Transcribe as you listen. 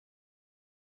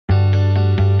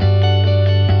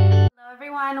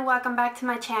everyone, welcome back to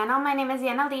my channel. My name is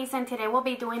Annalise and today we'll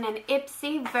be doing an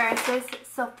Ipsy versus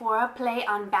Sephora Play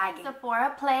unbagging.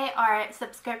 Sephora Play are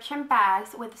subscription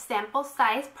bags with sample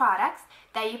size products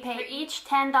that you pay for each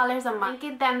 $10 a month.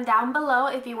 Link them down below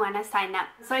if you want to sign up.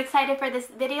 So excited for this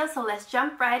video, so let's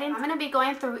jump right in. I'm going to be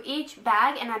going through each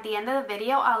bag and at the end of the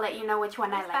video I'll let you know which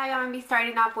one I like. This bag I'm going to be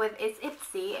starting off with is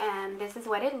Ipsy and this is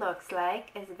what it looks like.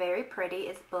 It's very pretty.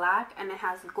 It's black and it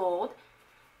has gold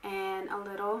and a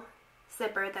little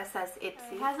zipper that says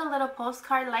Ipsy. It has a little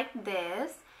postcard like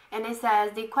this and it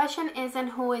says, "The question isn't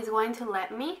who is going to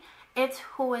let me, it's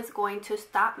who is going to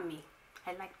stop me."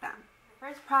 I like that. The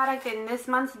first product in this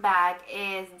month's bag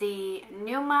is the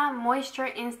Numa Moisture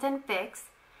Instant Fix.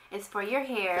 It's for your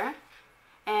hair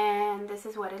and this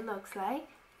is what it looks like.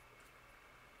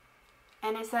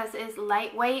 And it says it's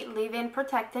lightweight, leave-in,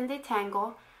 protect and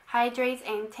detangle, hydrates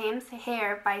and tames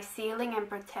hair by sealing and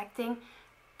protecting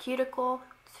cuticle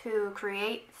to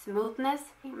create smoothness,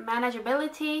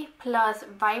 manageability plus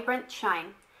vibrant shine,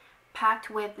 packed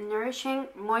with nourishing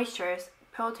moistures,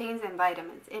 proteins and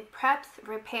vitamins. It preps,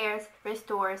 repairs,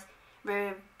 restores,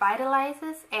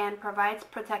 revitalizes and provides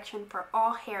protection for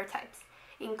all hair types,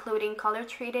 including color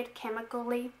treated,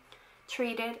 chemically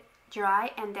treated,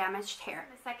 dry and damaged hair.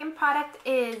 The second product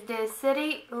is the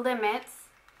City Limits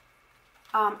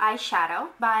eyeshadow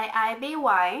by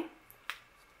IBY.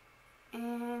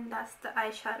 And that's the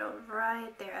eyeshadow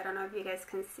right there. I don't know if you guys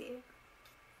can see it.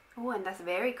 Oh, and that's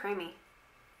very creamy.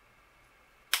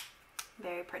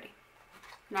 Very pretty.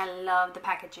 And I love the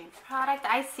packaging. The product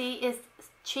I see is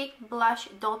Cheek Blush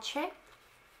Dolce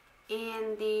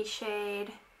in the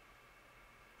shade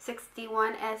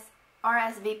 61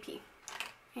 RSVP.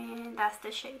 And that's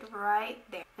the shade right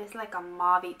there. It's like a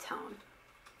mauve tone.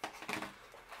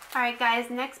 Alright guys,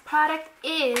 next product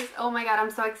is, oh my god, I'm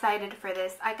so excited for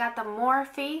this. I got the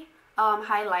Morphe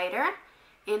highlighter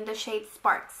in the shade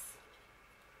Sparks.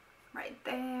 Right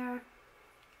there.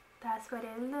 That's what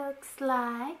it looks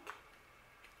like.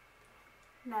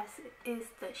 That is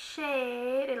the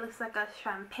shade. It looks like a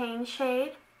champagne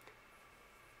shade.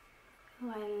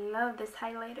 Oh, I love this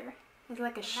highlighter. It's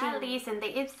like a sheen. At least in the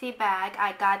Ipsy bag,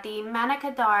 I got the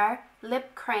Manicadar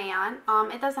Lip Crayon.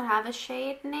 It doesn't have a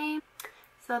shade name.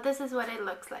 So this is what it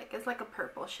looks like. It's like a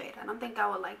purple shade. I don't think I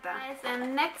would like that.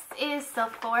 And next is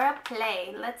Sephora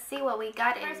Play. Let's see what we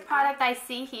got. The first product I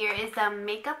see here is the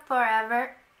Makeup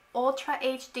Forever Ultra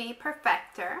HD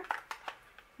Perfector.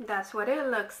 That's what it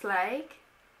looks like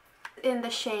in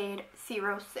the shade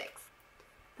 06.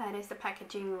 That is the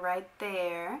packaging right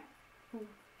there.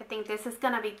 I think this is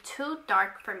gonna be too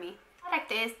dark for me. The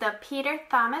product is the Peter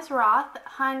Thomas Roth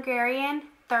Hungarian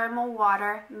Thermal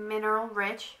Water Mineral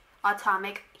Rich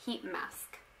Atomic Heat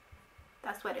Mask.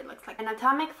 That's what it looks like. An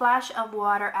atomic flash of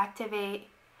water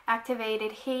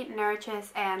activated heat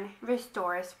nourishes and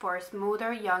restores for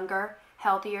smoother, younger,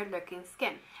 healthier looking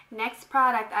skin. Next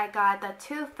product I got the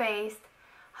Too Faced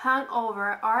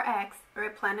Hungover RX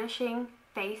Replenishing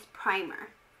Face Primer.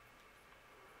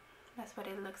 That's what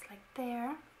it looks like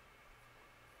there.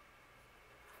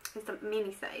 It's a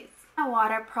mini size. A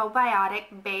water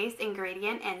probiotic based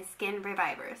ingredient and skin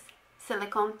revivers.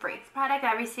 Silicone free. This product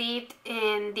I received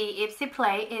in the Ipsy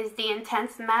Play is the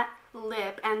Intense Matte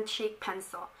Lip and Cheek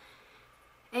Pencil.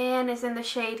 And it's in the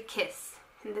shade Kiss.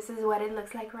 And this is what it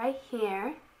looks like right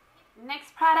here.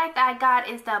 Next product I got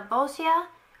is the Boscia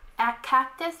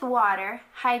Cactus Water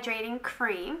Hydrating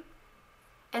Cream.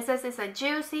 It says it's a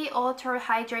juicy, ultra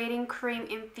hydrating cream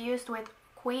infused with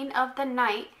Queen of the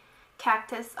Night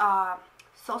Cactus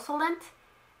Succulent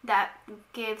that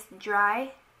gives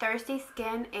dry, thirsty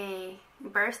skin a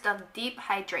burst of deep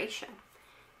hydration.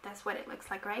 That's what it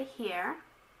looks like right here.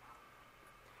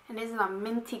 And this is a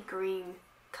minty green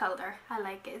color. I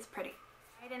like it. It's pretty.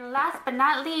 Right, and last but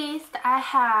not least, I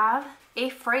have a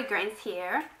fragrance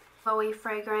here. Chloe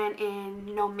fragrance in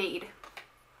Nomade.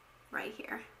 Right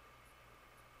here.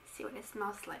 Let's see what it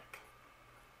smells like.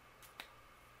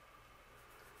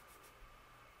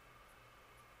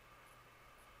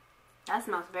 That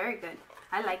smells very good.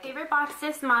 I like it. Favorite box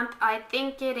this month, I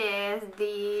think it is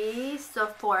the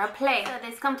Sephora Play. So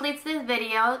this completes this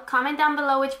video. Comment down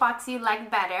below which box you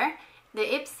like better, the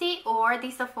Ipsy or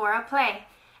the Sephora Play.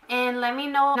 And let me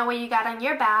know what you got on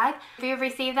your bag. If you've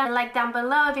received them, like down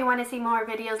below if you want to see more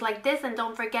videos like this. And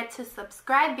don't forget to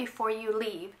subscribe before you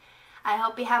leave. I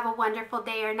hope you have a wonderful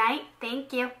day or night.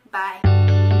 Thank you. Bye.